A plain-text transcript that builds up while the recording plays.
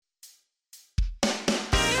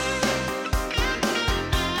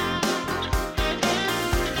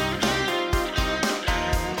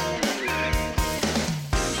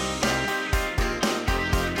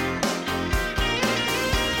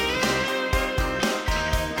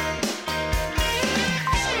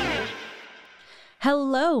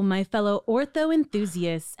Hello, my fellow ortho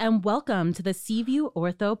enthusiasts, and welcome to the Seaview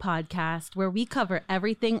Ortho Podcast, where we cover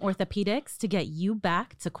everything orthopedics to get you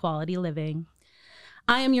back to quality living.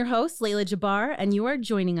 I am your host, Layla Jabbar, and you are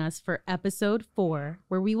joining us for episode 4,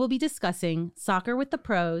 where we will be discussing soccer with the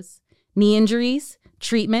pros, knee injuries,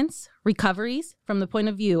 treatments, recoveries from the point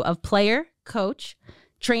of view of player, coach,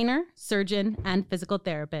 trainer, surgeon, and physical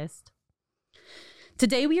therapist.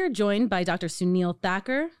 Today, we are joined by Dr. Sunil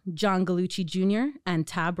Thakur, John Gallucci Jr., and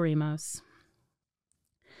Tab Ramos.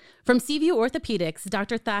 From Seaview Orthopedics,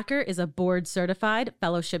 Dr. Thakur is a board-certified,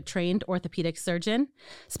 fellowship-trained orthopedic surgeon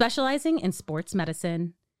specializing in sports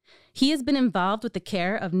medicine. He has been involved with the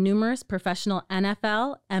care of numerous professional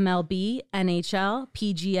NFL, MLB, NHL,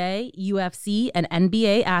 PGA, UFC, and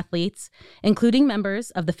NBA athletes, including members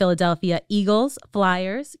of the Philadelphia Eagles,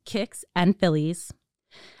 Flyers, Kicks, and Phillies,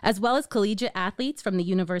 as well as collegiate athletes from the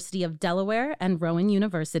University of Delaware and Rowan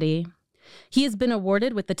University. He has been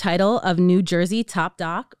awarded with the title of New Jersey Top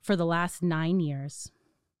Doc for the last 9 years.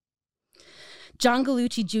 John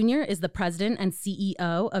Gallucci Jr. is the president and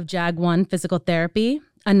CEO of Jag1 Physical Therapy,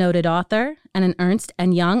 a noted author, and an Ernst &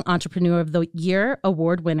 Young Entrepreneur of the Year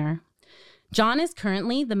award winner. John is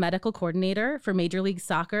currently the medical coordinator for Major League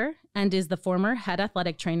Soccer and is the former head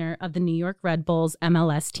athletic trainer of the New York Red Bulls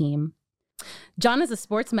MLS team. John is a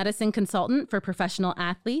sports medicine consultant for professional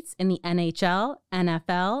athletes in the NHL,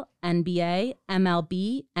 NFL, NBA,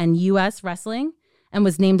 MLB, and U.S. Wrestling, and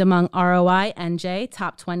was named among ROI NJ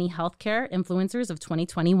Top 20 Healthcare Influencers of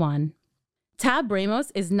 2021. Tab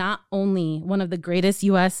Ramos is not only one of the greatest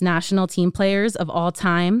U.S. national team players of all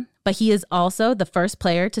time, but he is also the first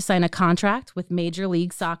player to sign a contract with Major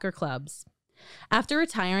League Soccer clubs. After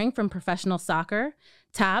retiring from professional soccer,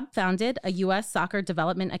 Tab founded a U.S. Soccer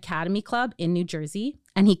Development Academy club in New Jersey,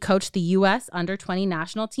 and he coached the U.S. Under-20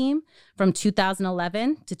 national team from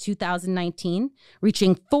 2011 to 2019,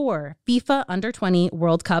 reaching 4 FIFA Under-20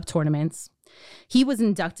 World Cup tournaments. He was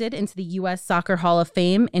inducted into the U.S. Soccer Hall of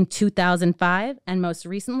Fame in 2005, and most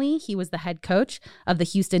recently, he was the head coach of the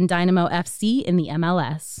Houston Dynamo FC in the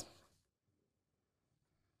MLS.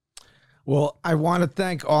 Well, I want to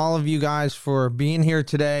thank all of you guys for being here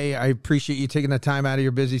today. I appreciate you taking the time out of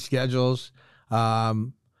your busy schedules.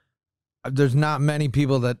 There's not many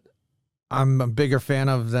people that I'm a bigger fan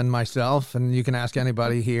of than myself, and you can ask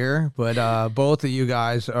anybody here, but both of you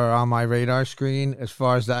guys are on my radar screen as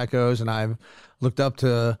far as that goes, and I've looked up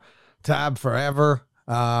to Tab forever.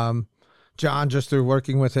 John, just through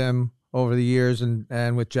working with him over the years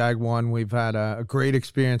and with Jag1, we've had a great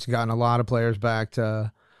experience and gotten a lot of players back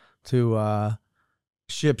to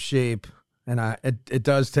ship shape, and it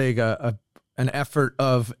does take an effort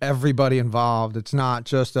of everybody involved. It's not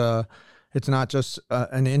just an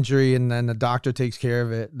injury and then the doctor takes care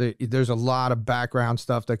of it. There's a lot of background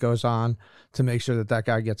stuff that goes on to make sure that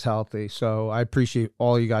guy gets healthy. So I appreciate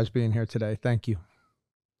all you guys being here today. Thank you.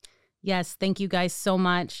 Yes, thank you guys so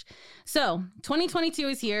much. So 2022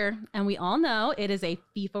 is here, and we all know it is a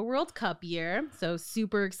FIFA World Cup year, so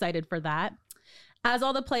super excited for that. As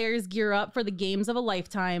all the players gear up for the games of a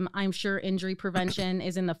lifetime, I'm sure injury prevention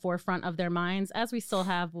is in the forefront of their minds, as we still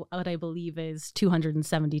have what I believe is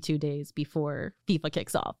 272 days before FIFA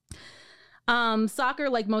kicks off.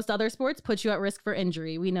 Soccer, like most other sports, puts you at risk for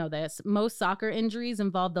injury. We know this. Most soccer injuries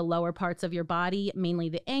involve the lower parts of your body, mainly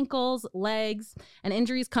the ankles, legs, and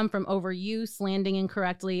injuries come from overuse, landing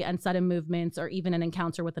incorrectly, and sudden movements, or even an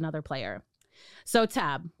encounter with another player. So,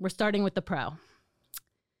 Tab, we're starting with the pro.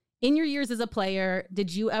 In your years as a player,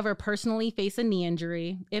 did you ever personally face a knee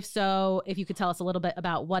injury? If so, if you could tell us a little bit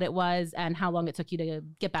about what it was and how long it took you to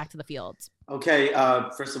get back to the field. Okay.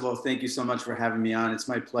 First of all, thank you so much for having me on. It's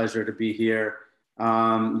my pleasure to be here.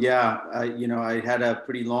 I had a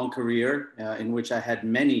pretty long career in which I had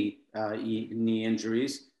many knee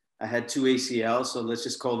injuries. I had 2 ACLs, so let's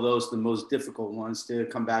just call those the most difficult ones to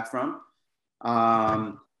come back from.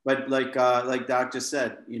 But like Doc just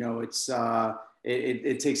said, it's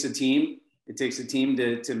it takes a team. It takes a team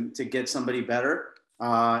to get somebody better,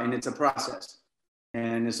 and it's a process.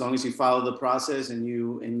 And as long as you follow the process and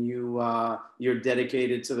you're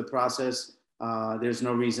dedicated to the process, there's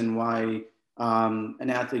no reason why an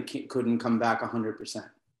athlete couldn't come back 100%.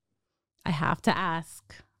 I have to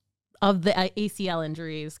ask, of the ACL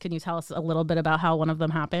injuries, can you tell us a little bit about how one of them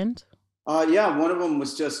happened? One of them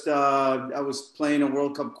was just I was playing a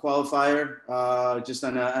World Cup qualifier just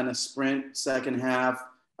on a sprint, second half,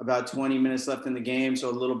 about 20 minutes left in the game, so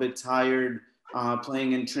a little bit tired,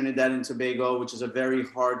 playing in Trinidad and Tobago, which is a very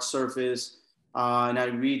hard surface, and I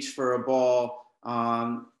reached for a ball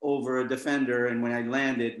over a defender, and when I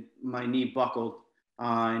landed, my knee buckled,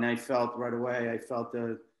 and I felt right away,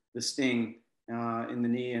 the sting, in the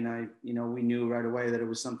knee, and we knew right away that it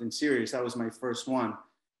was something serious. That was my first one.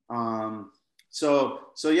 So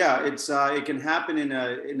yeah, it can happen in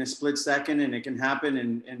a split second, and it can happen,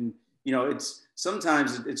 and it's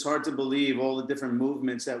sometimes it's hard to believe all the different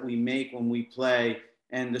movements that we make when we play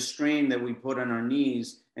and the strain that we put on our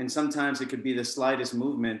knees. And sometimes it could be the slightest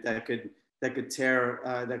movement that could tear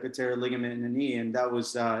a ligament in the knee. And that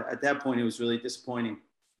was at that point, it was really disappointing.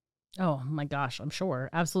 Oh my gosh, I'm sure.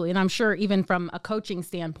 Absolutely. And I'm sure even from a coaching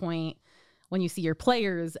standpoint, when you see your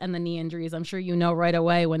players and the knee injuries, I'm sure right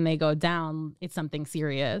away when they go down, it's something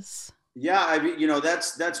serious. Yeah,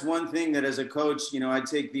 that's one thing that as a coach, I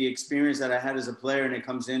take the experience that I had as a player, and it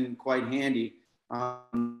comes in quite handy.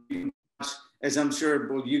 As I'm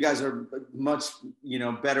sure you guys are much,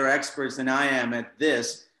 better experts than I am at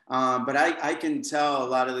this. But I can tell a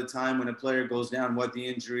lot of the time when a player goes down what the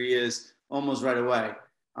injury is almost right away.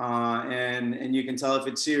 And you can tell if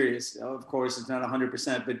it's serious. Of course, it's not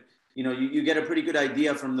 100%, but you get a pretty good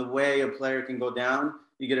idea from the way a player can go down.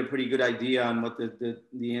 You get a pretty good idea on what the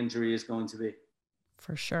injury is going to be.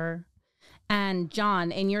 For sure. And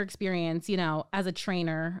John, in your experience, as a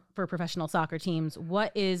trainer for professional soccer teams,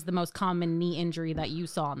 what is the most common knee injury that you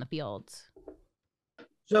saw on the field?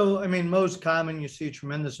 So, most common, you see a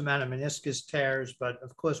tremendous amount of meniscus tears, but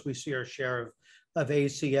of course we see our share of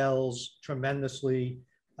ACLs tremendously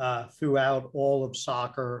throughout all of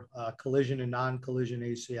soccer, collision and non-collision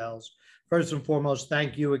ACLs. First and foremost,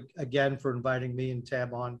 thank you again for inviting me and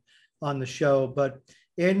Tab on the show. But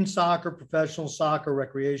in soccer, professional soccer,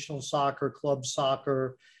 recreational soccer, club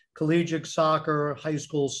soccer, collegiate soccer, high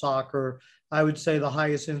school soccer, I would say the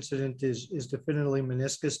highest incident is definitely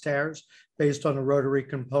meniscus tears based on the rotary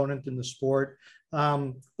component in the sport.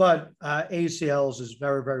 But ACLs is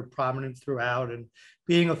very, very prominent throughout. And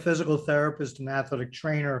being a physical therapist and athletic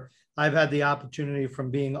trainer, I've had the opportunity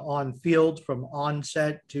from being on field, from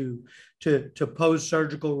onset to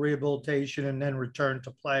post-surgical rehabilitation, and then return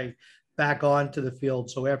to play back onto the field.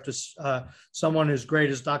 So after someone as great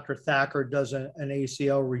as Dr. Thacker does an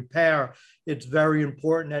ACL repair, it's very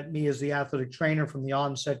important that me as the athletic trainer from the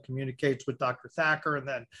onset communicates with Dr. Thacker, and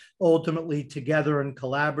then ultimately together and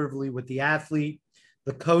collaboratively with the athlete,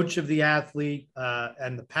 the coach of the athlete,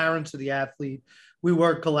 and the parents of the athlete. We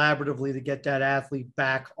work collaboratively to get that athlete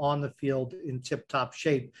back on the field in tip-top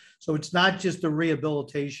shape. So it's not just the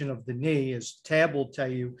rehabilitation of the knee, as Tab will tell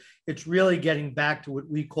you, it's really getting back to what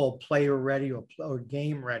we call player ready or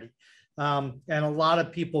game ready. And a lot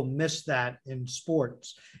of people miss that in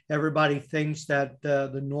sports. Everybody thinks that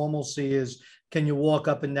the normalcy is, can you walk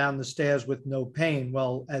up and down the stairs with no pain?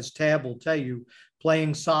 Well, as Tab will tell you,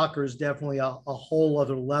 playing soccer is definitely a whole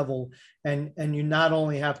other level. And you not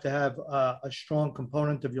only have to have a strong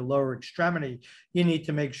component of your lower extremity, you need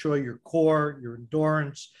to make sure your core, your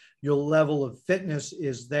endurance, your level of fitness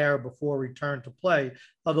is there before return to play.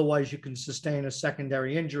 Otherwise, you can sustain a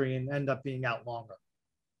secondary injury and end up being out longer.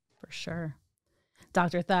 For sure.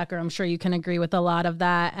 Dr. Thacker, I'm sure you can agree with a lot of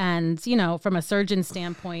that. And, from a surgeon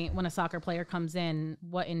standpoint, when a soccer player comes in,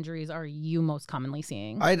 what injuries are you most commonly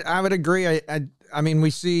seeing? I would agree. I mean,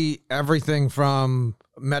 we see everything from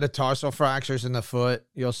metatarsal fractures in the foot.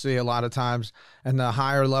 You'll see a lot of times, and the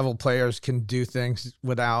higher level players can do things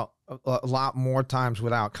without a lot more times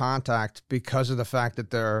without contact because of the fact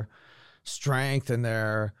that their strength and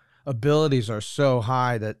their abilities are so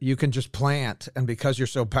high that you can just plant, and because you're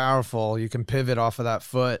so powerful, you can pivot off of that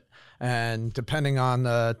foot. And depending on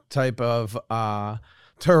the type of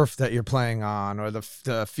turf that you're playing on, or the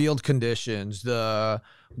field conditions, the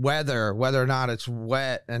weather, whether or not it's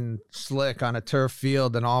wet and slick on a turf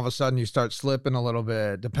field, and all of a sudden you start slipping a little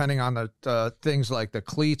bit, depending on the things like the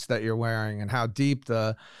cleats that you're wearing and how deep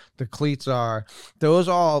the cleats are, those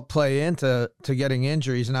all play into getting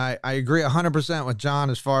injuries. And I agree 100% with John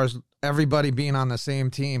as far as everybody being on the same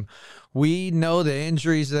team. We know the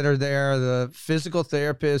injuries that are there. The physical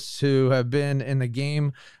therapists who have been in the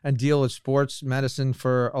game and deal with sports medicine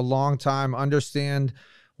for a long time understand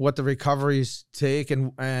what the recoveries take.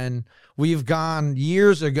 And we've gone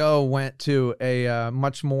years ago, went to a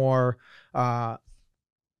much more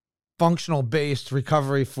functional based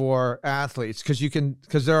recovery for athletes,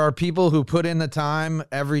 because there are people who put in the time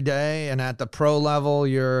every day, and at the pro level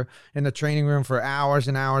you're in the training room for hours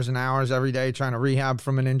and hours and hours every day trying to rehab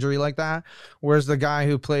from an injury like that, whereas the guy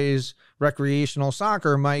who plays recreational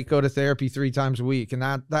soccer might go to therapy 3 times a week, and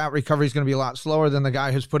that recovery is going to be a lot slower than the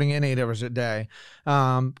guy who's putting in 8 hours a day.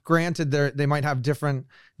 Granted, they might have different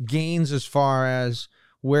gains as far as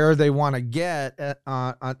where they want to get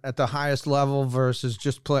at the highest level versus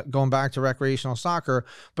just going back to recreational soccer.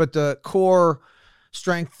 But the core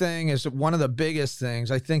strength thing is one of the biggest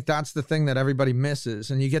things. I think that's the thing that everybody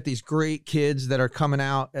misses. And you get these great kids that are coming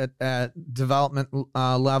out at development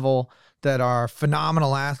level that are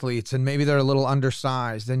phenomenal athletes, and maybe they're a little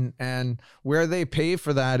undersized. And where they pay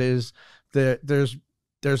for that is there's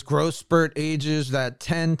growth spurt ages, that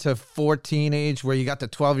 10 to 14 age, where you got the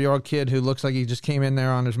 12-year-old kid who looks like he just came in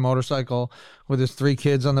there on his motorcycle with his 3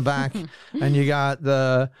 kids on the back. And you got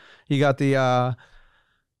the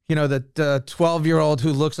 12-year-old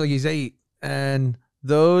who looks like he's 8. And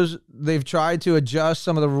they've tried to adjust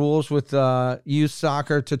some of the rules with youth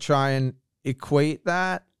soccer to try and equate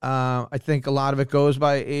that. I think a lot of it goes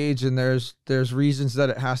by age, and there's reasons that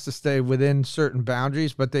it has to stay within certain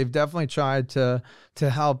boundaries, but they've definitely tried to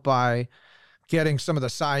help by getting some of the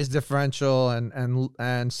size differential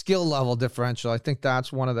and skill level differential. I think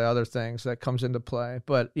that's one of the other things that comes into play.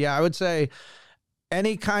 But yeah, I would say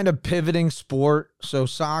any kind of pivoting sport, so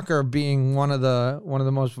soccer being one of the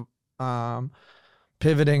most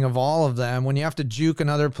pivoting of all of them, when you have to juke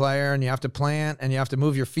another player and you have to plant and you have to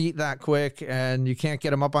move your feet that quick and you can't get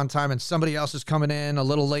them up on time and somebody else is coming in a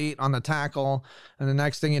little late on the tackle, and the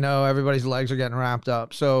next thing you know, everybody's legs are getting wrapped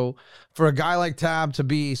up. So for a guy like Tab to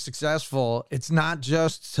be successful, it's not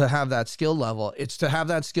just to have that skill level, it's to have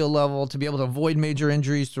that skill level to be able to avoid major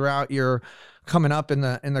injuries throughout your coming up in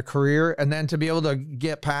the career, and then to be able to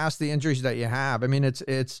get past the injuries that you have. I mean,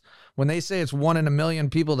 it's when they say it's 1 in a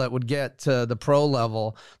million people that would get to the pro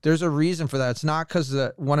level, there's a reason for that. It's not because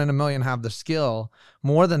the 1 in a million have the skill.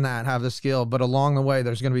 More than that have the skill, but along the way,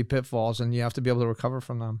 there's going to be pitfalls, and you have to be able to recover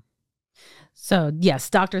from them. So yes,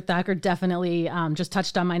 Dr. Thacker definitely just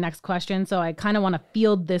touched on my next question. So I kind of want to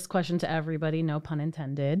field this question to everybody, no pun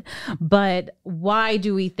intended. But why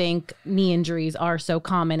do we think knee injuries are so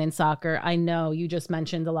common in soccer? I know you just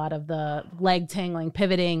mentioned a lot of the leg tangling,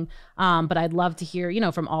 pivoting, but I'd love to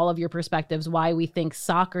hear, from all of your perspectives, why we think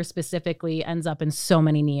soccer specifically ends up in so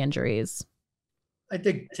many knee injuries. I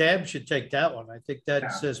think Tab should take that one. I think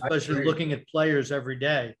that's especially looking at players every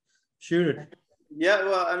day. Shoot it. Yeah,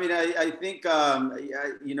 well, I mean, I think,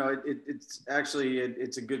 it's actually,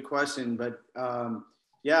 it's a good question, but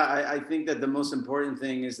I think that the most important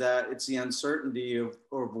thing is that it's the uncertainty of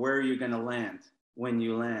where you're going to land when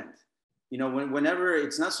you land. Whenever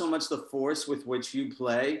it's not so much the force with which you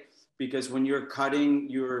play, because when you're cutting,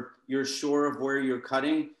 you're sure of where you're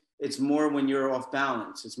cutting. It's more when you're off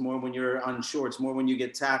balance. It's more when you're unsure. It's more when you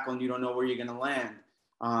get tackled and you don't know where you're going to land.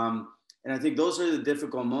 And I think those are the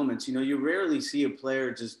difficult moments. You rarely see a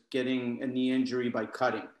player just getting a knee injury by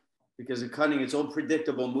cutting, because of cutting, it's all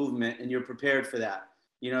predictable movement and you're prepared for that.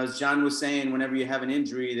 As John was saying, whenever you have an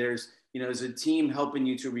injury, there's a team helping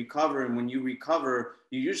you to recover. And when you recover,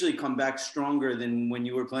 you usually come back stronger than when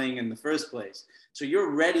you were playing in the first place. So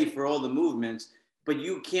you're ready for all the movements, but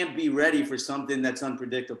you can't be ready for something that's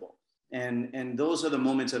unpredictable. And those are the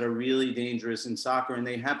moments that are really dangerous in soccer. And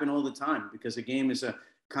they happen all the time because the game is a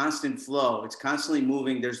constant flow. It's constantly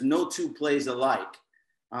moving. There's no 2 plays alike.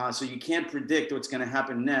 So you can't predict what's going to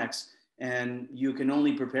happen next. And you can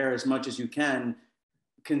only prepare as much as you can,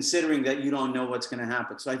 considering that you don't know what's going to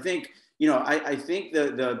happen. So I think, I think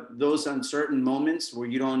those uncertain moments where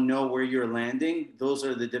you don't know where you're landing, those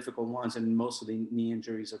are the difficult ones. And most of the knee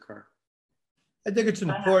injuries occur. I think it's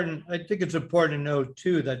important to note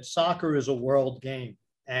too, that soccer is a world game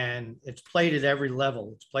and it's played at every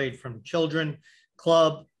level. It's played from children,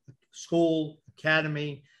 club, school,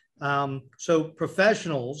 academy. So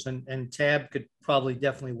professionals, and Tab could probably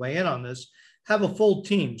definitely weigh in on this, have a full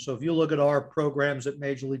team. So if you look at our programs at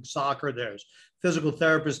Major League Soccer, there's physical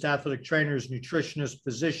therapists, athletic trainers, nutritionists,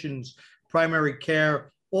 physicians, primary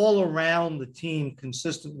care, all around the team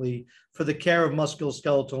consistently for the care of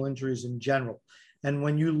musculoskeletal injuries in general. And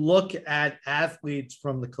when you look at athletes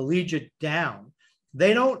from the collegiate down,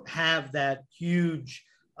 they don't have that huge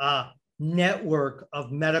network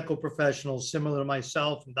of medical professionals similar to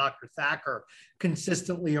myself and Dr. Thacker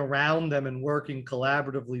consistently around them and working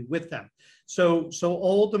collaboratively with them. So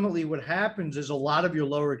ultimately what happens is a lot of your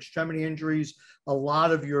lower extremity injuries, a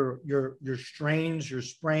lot of your strains, your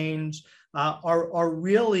sprains are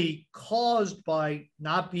really caused by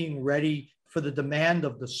not being ready for the demand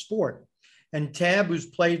of the sport. And Tab, who's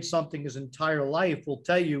played something his entire life, will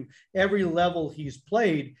tell you every level he's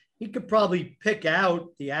played, he could probably pick out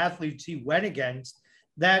the athletes he went against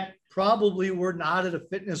that probably were not at a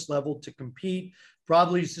fitness level to compete,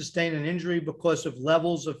 probably sustain an injury because of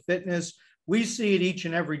levels of fitness. We see it each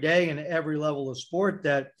and every day in every level of sport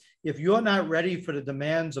that if you're not ready for the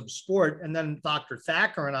demands of sport, and then Dr.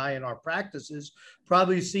 Thacker and I in our practices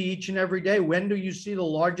probably see each and every day, when do you see the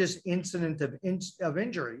largest incident of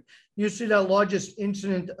injury? you see that largest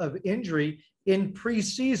incident of injury in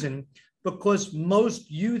preseason, because most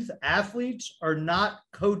youth athletes are not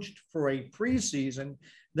coached for a preseason.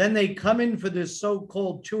 Then they come in for this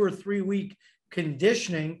so-called 2 or 3 week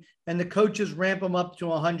conditioning, and the coaches ramp them up to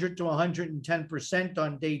 100 to 110%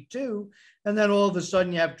 on day 2. And then all of a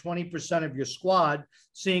sudden you have 20% of your squad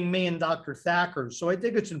seeing me and Dr. Thacker. So I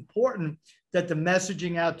think it's important that the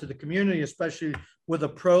messaging out to the community, especially with a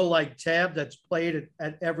pro like Tab that's played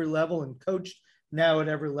at every level and coached now at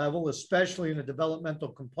every level, especially in a developmental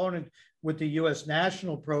component with the U.S.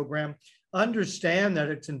 national program, understand that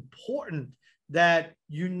it's important that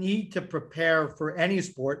you need to prepare for any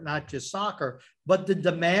sport, not just soccer, but the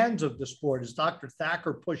demands of the sport. As Dr.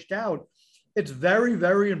 Thacker pushed out, it's very,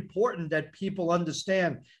 very important that people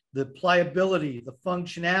understand the pliability, the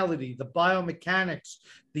functionality, the biomechanics,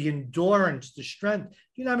 the endurance, the strength. Do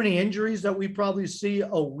you know how many injuries that we probably see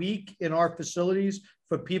a week in our facilities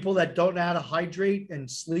for people that don't know how to hydrate and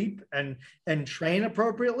sleep and train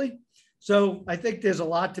appropriately? So I think there's a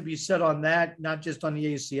lot to be said on that, not just on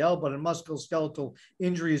the ACL, but in musculoskeletal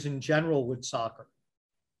injuries in general with soccer.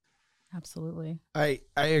 Absolutely. I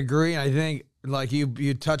agree. I think like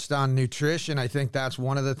you touched on nutrition. I think that's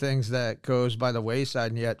one of the things that goes by the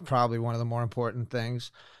wayside, and yet probably one of the more important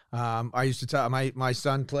things. I used to tell my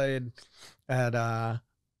son played at a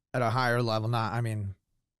higher level. I'm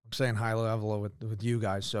saying high level with you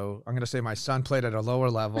guys. So I'm going to say my son played at a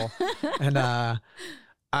lower level, and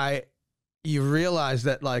you realize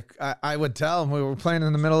that, like, I would tell him we were playing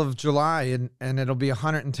in the middle of July and it'll be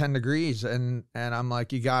 110 degrees. And I'm like,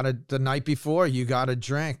 the night before, you got to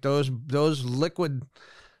drink. Those liquid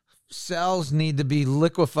cells need to be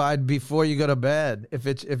liquefied before you go to bed.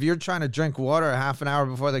 If you're trying to drink water a half an hour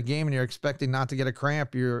before the game and you're expecting not to get a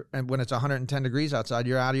cramp, and when it's 110 degrees outside,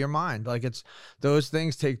 you're out of your mind. Like, those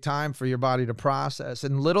things take time for your body to process,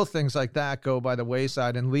 and little things like that go by the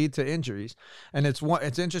wayside and lead to injuries. And it's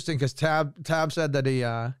interesting because Tab said that he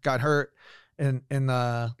got hurt in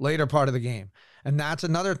the later part of the game. And that's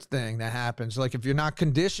another thing that happens. Like, if you're not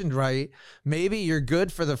conditioned right, maybe you're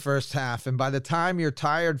good for the first half. And by the time you're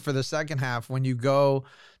tired for the second half, when you go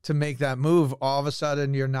to make that move, all of a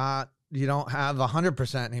sudden you don't have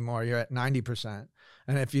 100% anymore. You're at 90%.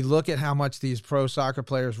 And if you look at how much these pro soccer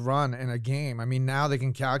players run in a game, I mean, now they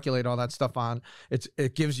can calculate all that stuff on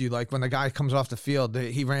it gives you, like, when the guy comes off the field,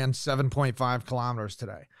 he ran 7.5 kilometers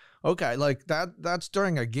today. Okay, like that's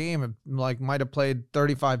during a game, like might have played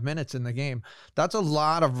 35 minutes in the game. That's a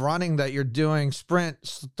lot of running that you're doing, sprint,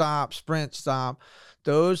 stop.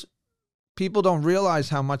 Those people don't realize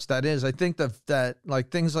how much that is. I think that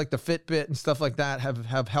like things like the Fitbit and stuff like that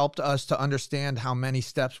have helped us to understand how many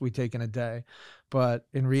steps we take in a day. But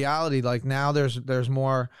in reality, like, now there's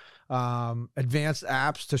more advanced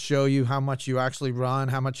apps to show you how much you actually run,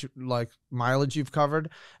 how much like mileage you've covered.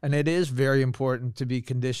 And it is very important to be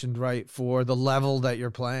conditioned right for the level that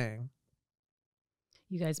you're playing.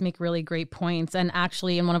 You guys make really great points. And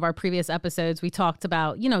actually, in one of our previous episodes, we talked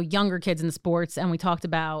about, younger kids in sports, and we talked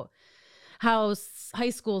about how high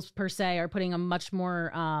schools per se are putting a much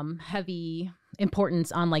more heavy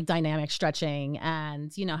importance on like dynamic stretching,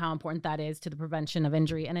 and how important that is to the prevention of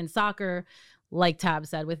injury. And in soccer, like Tab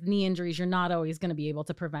said, with knee injuries, you're not always going to be able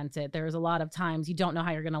to prevent it. There's a lot of times you don't know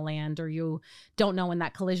how you're going to land, or you don't know when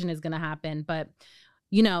that collision is going to happen. But,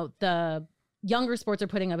 the younger sports are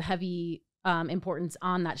putting a heavy importance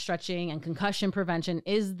on that stretching and concussion prevention.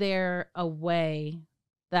 Is there a way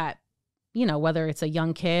that, whether it's a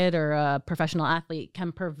young kid or a professional athlete,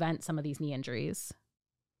 can prevent some of these knee injuries?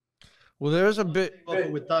 Well, there's a bit.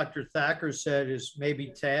 What Dr. Thacker said is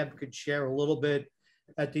maybe Tab could share a little bit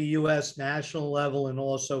at the U.S. national level and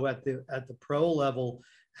also at the pro level,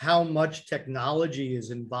 how much technology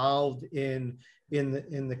is involved in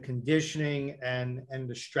the conditioning and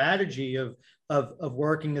the strategy of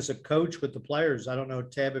working as a coach with the players. I don't know,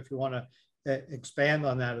 Tab, if you want to expand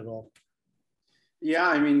on that at all. Yeah,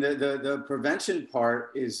 I mean, the prevention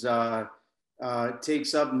part is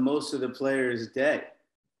takes up most of the players' day.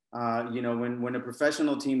 When a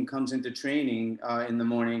professional team comes into training in the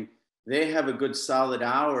morning, they have a good solid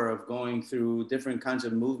hour of going through different kinds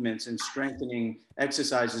of movements and strengthening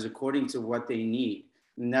exercises according to what they need.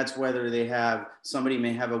 And that's whether somebody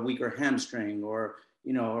may have a weaker hamstring, or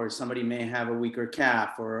somebody may have a weaker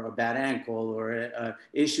calf or a bad ankle or a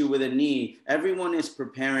issue with a knee. Everyone is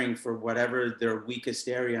preparing for whatever their weakest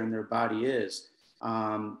area in their body is.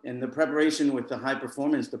 And the preparation with the high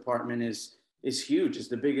performance department is huge. It's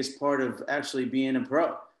the biggest part of actually being a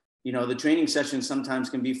pro. The training session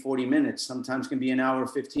sometimes can be 40 minutes, sometimes can be an hour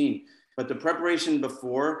 15, but the preparation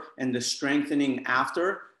before and the strengthening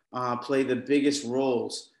after play the biggest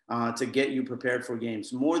roles to get you prepared for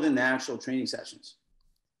games, more than the actual training sessions.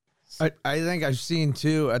 I think I've seen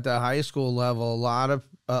too at the high school level,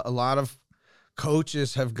 a lot of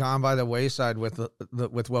coaches have gone by the wayside with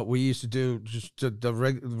with what we used to do, just the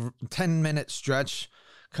 10-minute stretch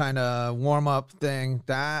kind of warm up thing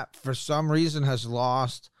that for some reason has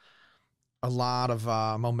lost a lot of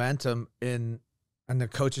momentum and the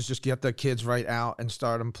coaches just get the kids right out and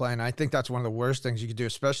start them playing. I think that's one of the worst things you could do,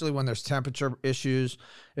 especially when there's temperature issues.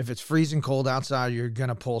 If it's freezing cold outside, you're going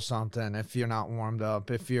to pull something if you're not warmed up.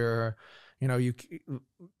 If you're,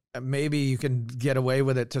 maybe you can get away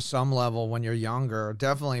with it to some level when you're younger.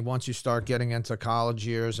 Definitely once you start getting into college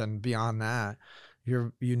years and beyond that,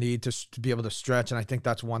 you need to be able to stretch. And I think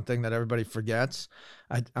that's one thing that everybody forgets.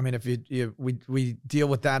 I mean, if we deal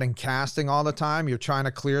with that in casting all the time. You're trying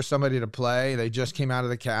to clear somebody to play. They just came out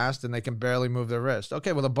of the cast and they can barely move their wrist.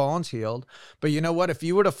 Okay, well, the bone's healed. But you know what? If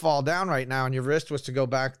you were to fall down right now and your wrist was to go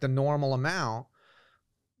back the normal amount,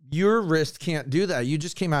 your wrist can't do that. You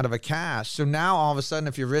just came out of a cast. So now all of a sudden,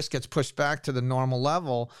 if your wrist gets pushed back to the normal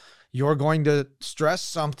level, you're going to stress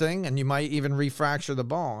something and you might even refracture the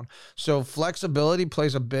bone. So flexibility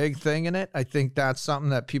plays a big thing in it. I think that's something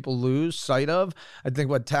that people lose sight of. I think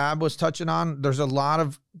what Tab was touching on, there's a lot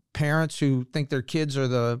of parents who think their kids are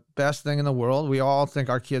the best thing in the world. We all think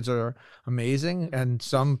our kids are amazing. And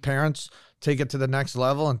some parents take it to the next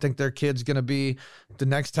level and think their kid's going to be the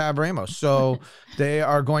next Tab Ramos. So they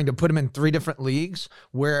are going to put them in 3 different leagues,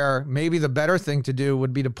 where maybe the better thing to do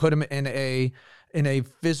would be to put them in a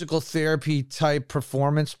physical therapy type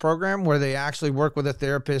performance program where they actually work with a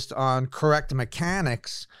therapist on correct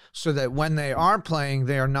mechanics, so that when they are playing,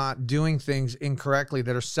 they are not doing things incorrectly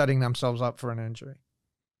that are setting themselves up for an injury.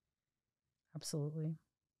 Absolutely.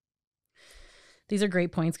 These are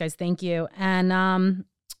great points, guys. Thank you. And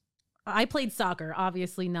I played soccer,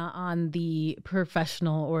 obviously not on the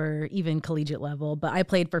professional or even collegiate level, but I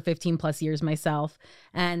played for 15 plus years myself.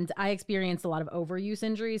 And I experienced a lot of overuse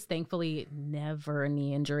injuries. Thankfully, never a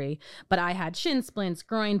knee injury, but I had shin splints,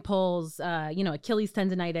 groin pulls, Achilles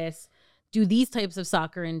tendonitis. Do these types of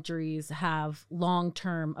soccer injuries have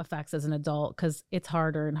long-term effects as an adult? Because it's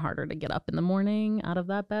harder and harder to get up in the morning out of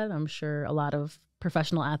that bed. I'm sure a lot of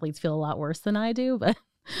professional athletes feel a lot worse than I do, but...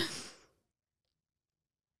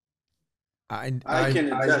 I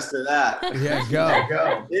can attest to that. Yeah,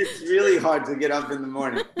 go. It's really hard to get up in the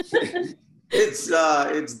morning.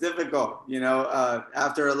 It's difficult,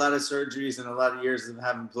 after a lot of surgeries and a lot of years of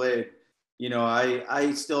having played,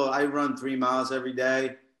 I run 3 miles every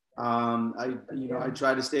day. I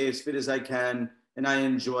try to stay as fit as I can and I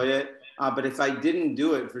enjoy it. But if I didn't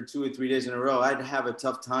do it for 2 or 3 days in a row, I'd have a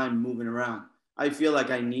tough time moving around. I feel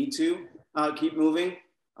like I need to keep moving.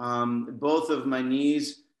 Both of my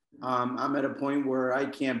knees, I'm at a point where I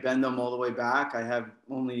can't bend them all the way back.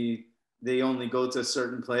 They only go to a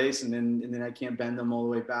certain place and then I can't bend them all the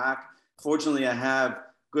way back. Fortunately, I have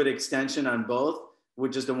good extension on both,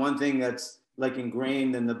 which is the one thing that's like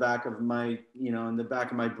ingrained in the back of my,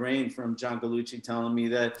 brain from John Gallucci telling me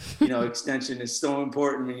that, extension is so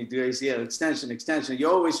important when you do ACL. Extension.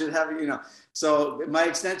 You always should have it, So my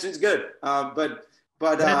extension's good.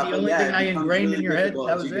 But that's the only thing I ingrained in your head.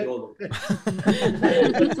 That was it.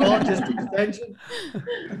 It's all just extension.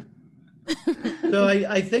 So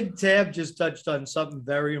I think Tab just touched on something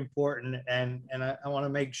very important, and I want to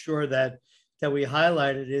make sure that we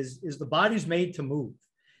highlight it is the body's made to move,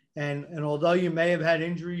 and although you may have had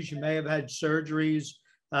injuries, you may have had surgeries,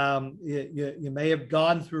 you may have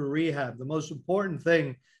gone through rehab. The most important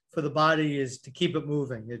thing for the body is to keep it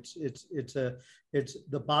moving.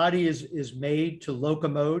 The body is made to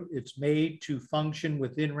locomote. It's made to function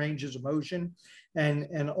within ranges of motion,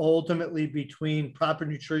 and ultimately between proper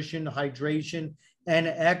nutrition, hydration, and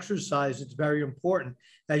exercise, it's very important.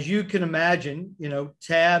 As you can imagine,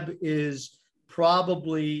 Tab is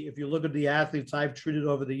probably, if you look at the athletes I've treated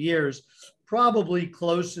over the years, probably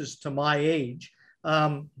closest to my age.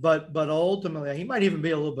 But ultimately, he might even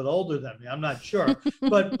be a little bit older than me. I'm not sure.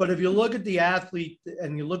 But if you look at the athlete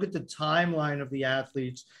and you look at the timeline of the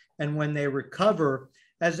athletes and when they recover,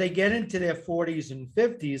 as they get into their 40s and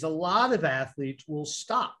 50s, a lot of athletes will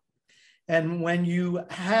stop. And when you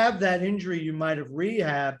have that injury, you might have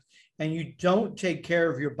rehabbed and you don't take care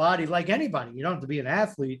of your body like anybody. You don't have to be an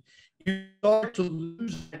athlete. You start to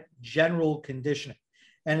lose that general conditioning.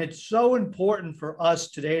 And it's so important for us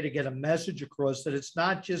today to get a message across that it's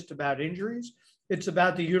not just about injuries, it's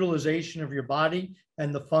about the utilization of your body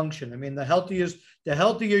and the function. I mean, the healthier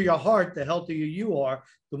your heart, the healthier you are.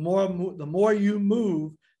 The more you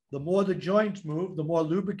move, The more the joints move, the more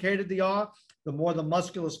lubricated they are, the more the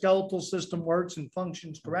musculoskeletal system works and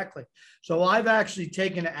functions correctly. So I've actually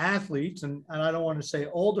taken athletes, and I don't want to say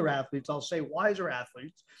older athletes, I'll say wiser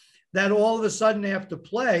athletes, that all of a sudden after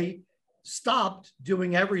play stopped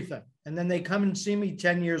doing everything. And then they come and see me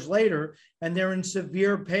 10 years later and they're in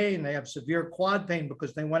severe pain. They have severe quad pain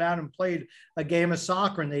because they went out and played a game of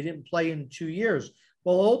soccer and they didn't play in 2 years.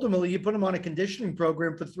 Well, ultimately, you put them on a conditioning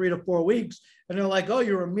program for 3 to 4 weeks and they're like, oh,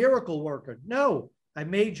 you're a miracle worker. No, I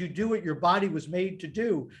made you do what your body was made to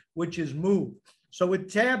do, which is move. So what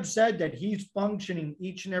Tab said, that he's functioning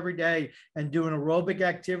each and every day and doing aerobic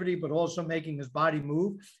activity, but also making his body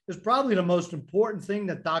move, is probably the most important thing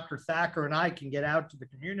that Dr. Thacker and I can get out to the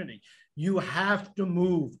community. You have to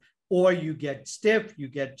move or you get stiff, you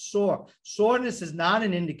get sore. Soreness is not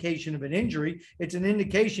an indication of an injury. It's an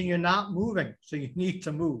indication you're not moving. So you need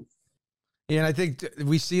to move. Yeah, and I think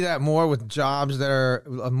we see that more with jobs that are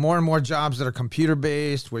more and more jobs that are computer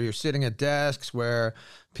based, where you're sitting at desks, where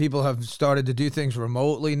people have started to do things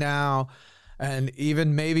remotely now. And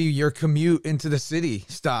even maybe your commute into the city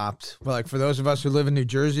stopped. Like for those of us who live in New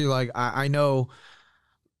Jersey, like I know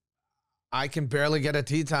I can barely get a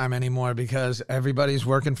tea time anymore because everybody's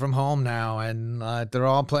working from home now, and they're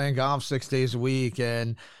all playing golf 6 days a week.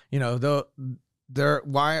 And, you know,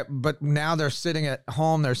 but now they're sitting at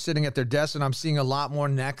home, they're sitting at their desk, and I'm seeing a lot more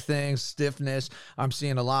neck things, stiffness. I'm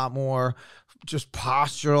seeing a lot more just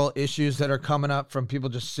postural issues that are coming up from people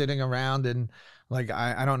just sitting around. And like,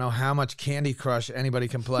 I don't know how much Candy Crush anybody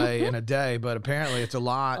can play in a day, but apparently it's a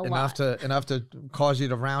lot, enough to cause you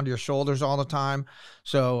to round your shoulders all the time.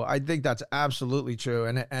 So I think that's absolutely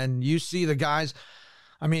true. And you see the guys,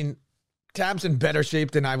 I mean, Tab's in better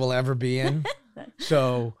shape than I will ever be in.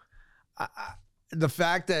 So the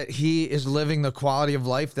fact that he is living the quality of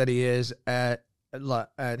life that he is at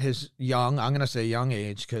his young, I'm going to say young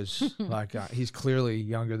age, because like he's clearly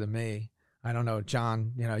younger than me. I don't know,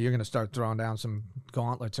 John, you know, you're going to start throwing down some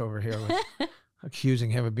gauntlets over here with accusing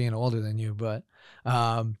him of being older than you. But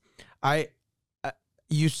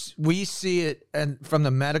we see it, and from the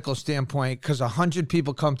medical standpoint, because 100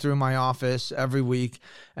 people come through my office every week,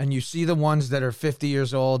 and you see the ones that are 50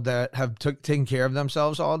 years old that have taken care of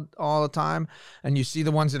themselves all the time, and you see the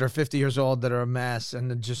ones that are 50 years old that are a mess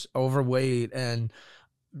and just overweight and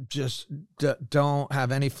just don't have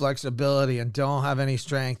any flexibility and don't have any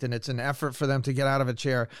strength, and it's an effort for them to get out of a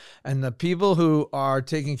chair. And the people who are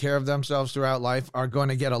taking care of themselves throughout life are going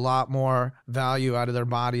to get a lot more value out of their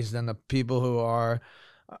bodies than the people who are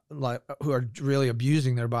really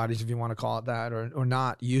abusing their bodies, if you want to call it that, or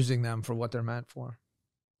not using them for what they're meant for.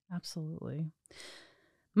 Absolutely.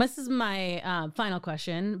 This is my final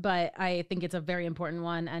question, but I think it's a very important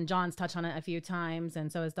one. And John's touched on it a few times, and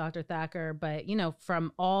so has Dr. Thacker. But, you know,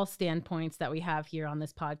 from all standpoints that we have here on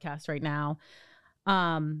this podcast right now,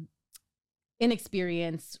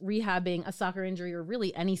 inexperience, rehabbing a soccer injury or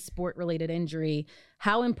really any sport-related injury,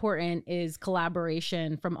 how important is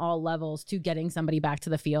collaboration from all levels to getting somebody back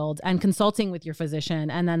to the field and consulting with your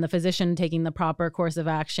physician, and then the physician taking the proper course of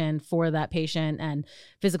action for that patient, and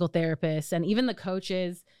physical therapists and even the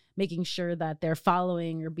coaches making sure that they're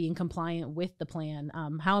following or being compliant with the plan?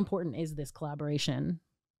 How important is this collaboration?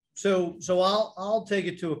 So I'll take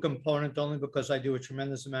it to a component only because I do a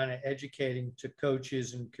tremendous amount of educating to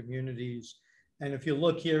coaches and communities. And if you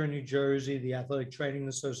look here in New Jersey, the Athletic Training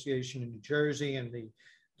Association in New Jersey and the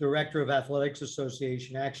Director of Athletics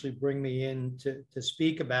Association actually bring me in to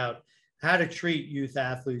speak about how to treat youth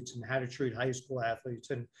athletes and how to treat high school athletes.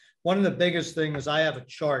 And one of the biggest things is I have a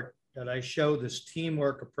chart that I show this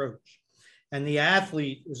teamwork approach. And the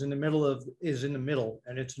athlete is in the middle.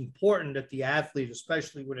 And it's important that the athlete,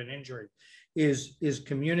 especially with an injury, is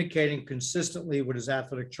communicating consistently with his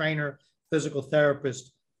athletic trainer, physical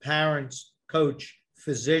therapist, parents, coach,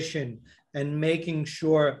 physician, and making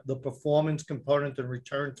sure the performance component and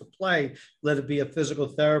return to play, let it be a physical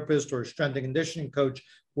therapist or a strength and conditioning coach,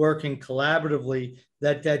 working collaboratively,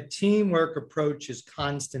 that teamwork approach is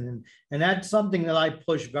constant. And that's something that I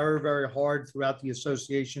push very, very hard throughout the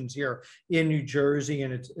associations here in New Jersey.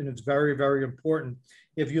 And it's very, very important.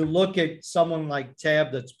 If you look at someone like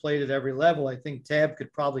Tab that's played at every level, I think Tab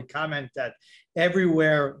could probably comment that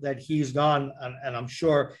everywhere that he's gone, and I'm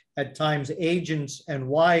sure at times agents and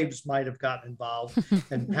wives might have gotten involved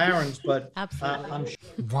and parents, but I'm sure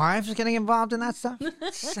wives getting involved in that stuff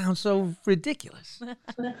sounds so ridiculous.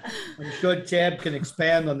 I'm sure Tab can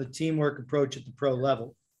expand on the teamwork approach at the pro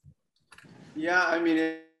level. Yeah, I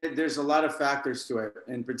mean, there's a lot of factors to it.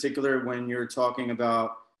 In particular, when you're talking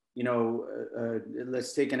about, you know,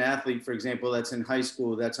 let's take an athlete, for example, that's in high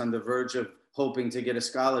school, that's on the verge of hoping to get a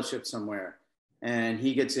scholarship somewhere. and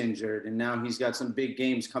he gets injured, and now he's got some big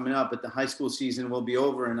games coming up, but the high school season will be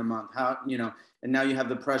over in a month. And now you have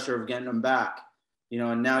the pressure of getting them back,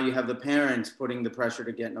 and now you have the parents putting the pressure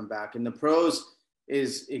to getting them back. And the pros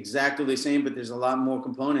is exactly the same, but there's a lot more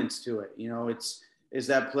components to it. Is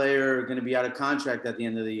that player going to be out of contract at the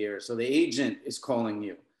end of the year? So the agent is calling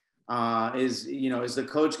you. Is the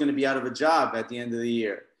coach going to be out of a job at the end of the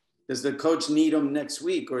year? Does the coach need him next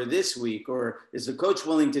week or this week? Or is the coach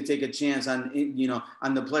willing to take a chance on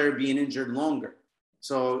the player being injured longer?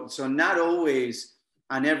 So not always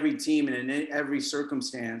on every team and in every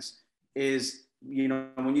circumstance is,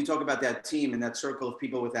 when you talk about that team and that circle of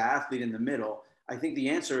people with the athlete in the middle, I think the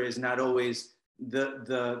answer is not always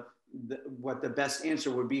what the best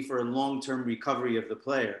answer would be for a long-term recovery of the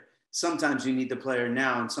player. Sometimes you need the player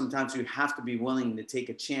now, and sometimes you have to be willing to take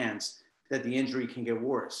a chance that the injury can get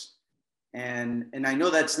worse. And I know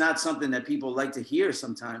that's not something that people like to hear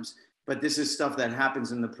sometimes, but this is stuff that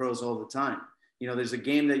happens in the pros all the time. There's a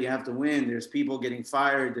game that you have to win. There's people getting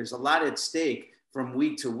fired. There's a lot at stake from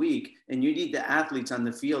week to week, and you need the athletes on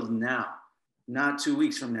the field now, not 2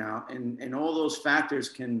 weeks from now. And all those factors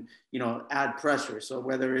can, add pressure. So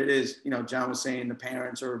whether it is, John was saying the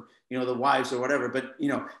parents or, the wives or whatever, but,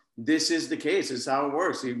 this is the case. It's how it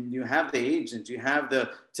works. You have the agent, you have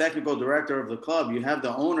the technical director of the club, you have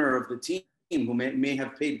the owner of the team who may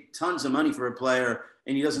have paid tons of money for a player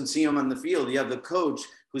and he doesn't see him on the field. You have the coach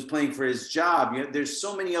who's playing for his job. There's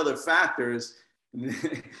so many other factors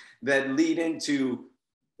that lead into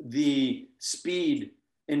the speed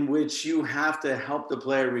in which you have to help the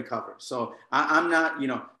player recover. So I'm not,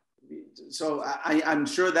 so I'm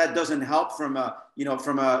sure that doesn't help from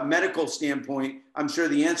a medical standpoint. I'm sure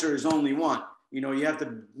the answer is only one. You have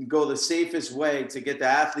to go the safest way to get the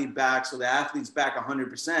athlete back so the athlete's back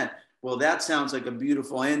 100%. Well, that sounds like a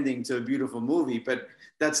beautiful ending to a beautiful movie, but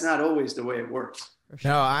that's not always the way it works.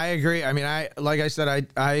 No, I agree. I mean, like I said,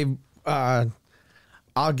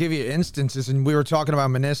 I'll give you instances, and we were talking about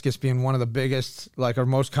meniscus being one of the biggest, or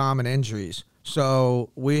most common injuries. So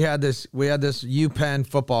we had this UPenn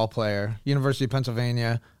football player, University of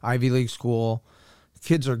Pennsylvania, Ivy League school.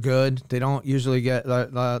 Kids are good. They don't usually get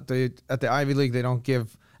at the Ivy League. They don't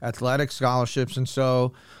give athletic scholarships, and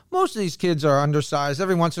so most of these kids are undersized.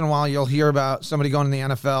 Every once in a while, you'll hear about somebody going to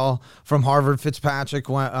the NFL from Harvard. Fitzpatrick,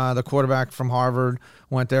 the quarterback from Harvard,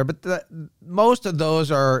 went there. But most of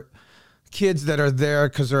those are kids that are there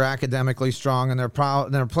because they're academically strong and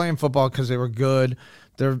they're playing football because they were good.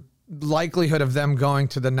 Their likelihood of them going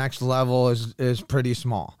to the next level is pretty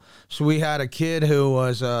small. So we had a kid who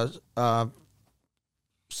was a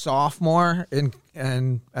sophomore at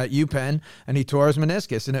UPenn, and he tore his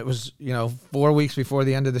meniscus, and it was 4 weeks before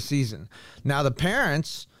the end of the season. Now the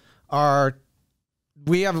parents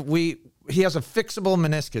he has a fixable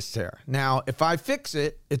meniscus tear. Now if I fix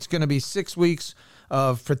it, it's going to be 6 weeks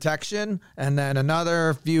of protection and then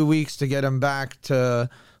another few weeks to get him back to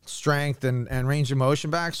strength and range of motion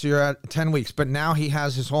back. So you're at 10 weeks, but now he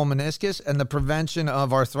has his whole meniscus, and the prevention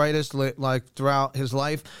of arthritis throughout his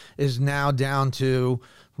life is now down to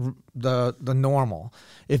the normal.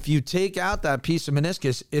 If you take out that piece of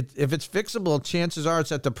meniscus, if it's fixable, chances are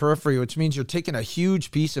it's at the periphery, which means you're taking a huge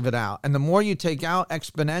piece of it out. And the more you take out,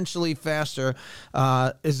 exponentially faster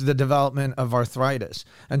is the development of arthritis.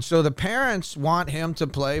 And so the parents want him to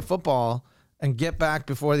play football and get back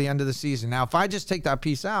before the end of the season. Now, if I just take that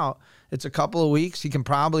piece out, it's a couple of weeks. He can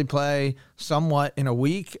probably play somewhat in a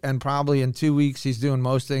week, and probably in 2 weeks, he's doing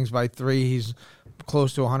most things. By 3, he's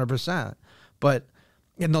close to 100%. But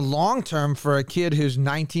in the long term, for a kid who's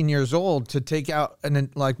 19 years old to take out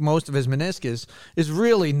most of his meniscus is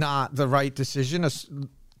really not the right decision.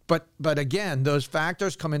 But again, those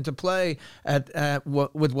factors come into play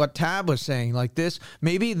with what Tab was saying. Like this,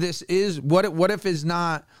 maybe this is what if it's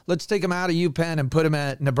not? Let's take him out of UPenn and put him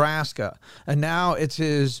at Nebraska, and now it's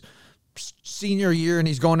his senior year and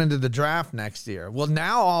he's going into the draft next year. Well,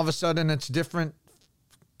 now all of a sudden it's different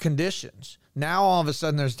conditions. Now all of a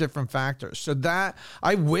sudden there's different factors. So that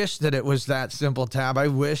I wish that it was that simple, Tab. I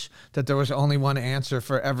wish that there was only one answer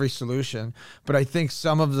for every solution. But I think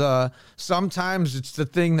sometimes it's the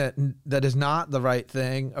thing that is not the right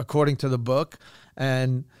thing according to the book.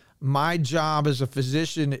 And my job as a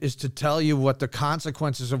physician is to tell you what the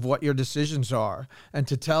consequences of what your decisions are, and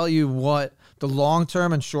to tell you what the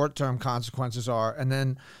long-term and short-term consequences are, and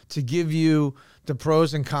then to give you the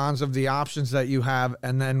pros and cons of the options that you have,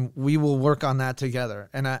 and then we will work on that together.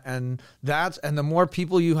 And the more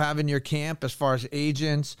people you have in your camp, as far as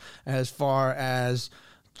agents, as far as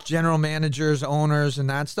general managers, owners, and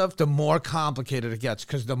that stuff, the more complicated it gets,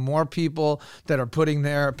 because the more people that are putting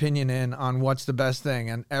their opinion in on what's the best thing,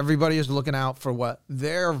 and everybody is looking out for what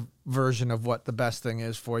their version of what the best thing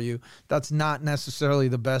is for you. That's not necessarily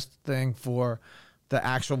the best thing for the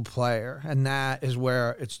actual player, and that is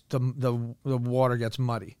where it's the water gets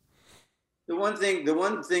muddy. The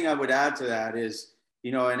one thing I would add to that is,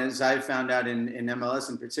 you know, and as I found out in MLS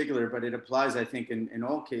in particular, but it applies, I think, in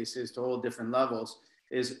all cases to all different levels,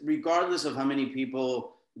 is regardless of how many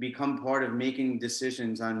people become part of making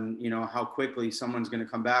decisions on, you know, how quickly someone's going to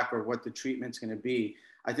come back or what the treatment's going to be,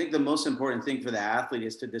 I think the most important thing for the athlete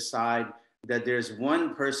is to decide that there's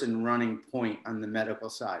one person running point on the medical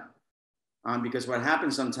side. Because what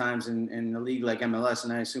happens sometimes in a league like MLS,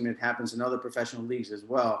 and I assume it happens in other professional leagues as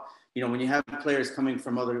well, you know, when you have players coming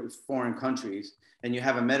from other foreign countries and you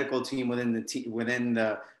have a medical team within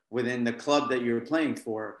the club that you're playing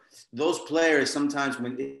for, those players sometimes,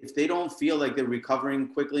 if they don't feel like they're recovering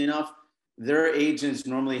quickly enough, their agents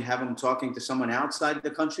normally have them talking to someone outside the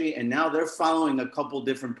country, and now they're following a couple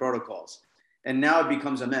different protocols. And now it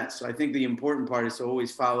becomes a mess. So I think the important part is to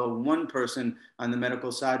always follow one person on the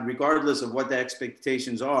medical side, regardless of what the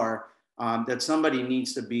expectations are, that somebody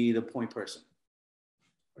needs to be the point person.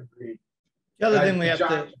 Agreed.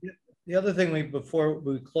 The other thing before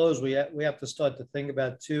we close, we have to start to think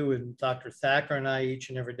about too, and Dr. Thacker and I each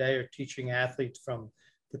and every day are teaching athletes from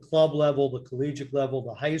the club level, the collegiate level,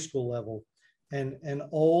 the high school level. And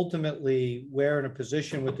ultimately, we're in a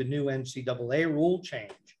position with the new NCAA rule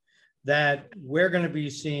change that we're going to be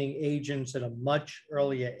seeing agents at a much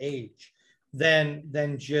earlier age than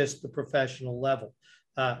just the professional level.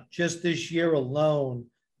 Just this year alone,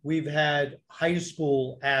 we've had high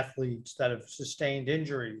school athletes that have sustained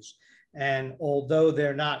injuries. And although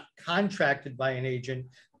they're not contracted by an agent,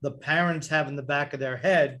 the parents have in the back of their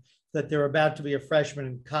head that they're about to be a freshman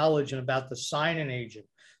in college and about to sign an agent.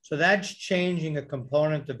 So that's changing a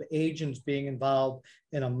component of agents being involved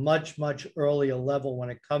in a much, much earlier level when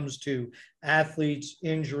it comes to athletes,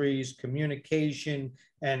 injuries, communication,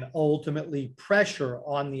 and ultimately pressure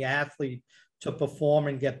on the athlete to perform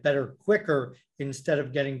and get better quicker instead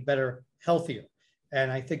of getting better healthier.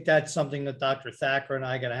 And I think that's something that Dr. Thacker and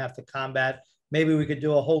I are going to have to combat. Maybe we could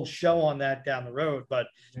do a whole show on that down the road, but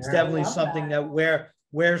it's definitely something that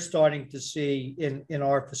we're starting to see in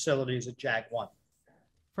our facilities at Jag 1.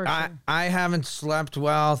 For sure. I haven't slept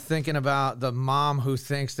well thinking about the mom who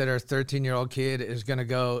thinks that her 13-year-old kid is going to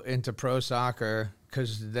go into pro soccer,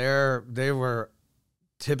 because they were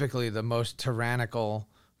typically the most tyrannical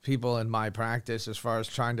people in my practice as far as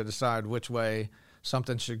trying to decide which way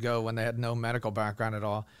something should go when they had no medical background at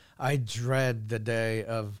all. I dread the day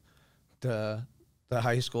of the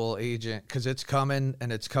high school agent, because it's coming,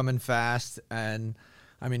 and it's coming fast. And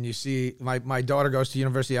I mean, you see, my daughter goes to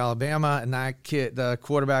University of Alabama, and that kid, the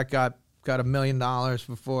quarterback, got $1 million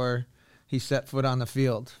before he set foot on the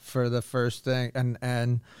field for the first thing.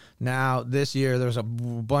 And now this year, there's a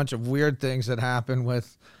bunch of weird things that happen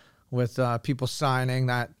with people signing.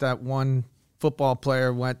 That one football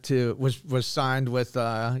player was signed with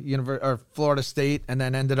Florida State, and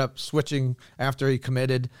then ended up switching after he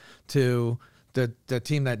committed to the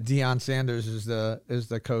team that Deion Sanders is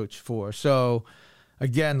the coach for. So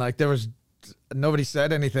again, like, nobody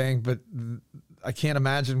said anything, but I can't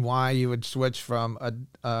imagine why you would switch from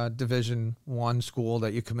a Division I school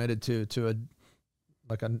that you committed to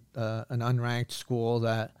an unranked school,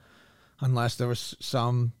 that unless there was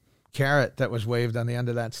some carrot that was waved on the end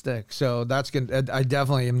of that stick. So I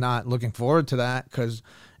definitely am not looking forward to that, because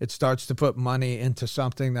it starts to put money into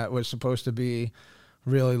something that was supposed to be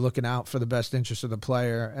really looking out for the best interest of the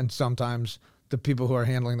player. And sometimes the people who are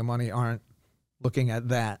handling the money aren't looking at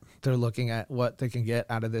that. They're looking at what they can get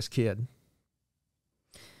out of this kid.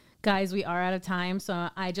 Guys, we are out of time, so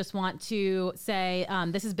I just want to say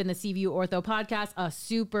this has been the CVU Ortho Podcast. A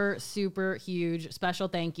super, super huge special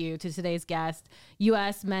thank you to today's guest,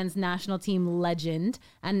 U.S. Men's National Team legend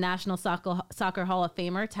and National Soccer Hall of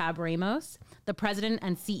Famer Tab Ramos, the president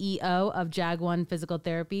and CEO of Jag 1 Physical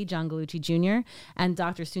Therapy, John Gallucci Jr., and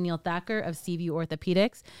Dr. Sunil Thacker of CVU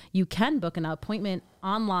Orthopedics. You can book an appointment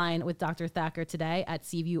online with Dr. Thacker today at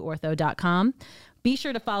cvuortho.com. Be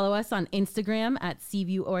sure to follow us on Instagram at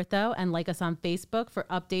CVU Ortho and like us on Facebook for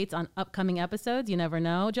updates on upcoming episodes. You never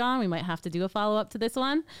know, John, we might have to do a follow-up to this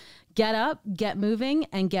one. Get up, get moving,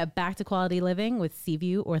 and get back to quality living with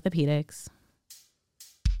CVU Orthopedics.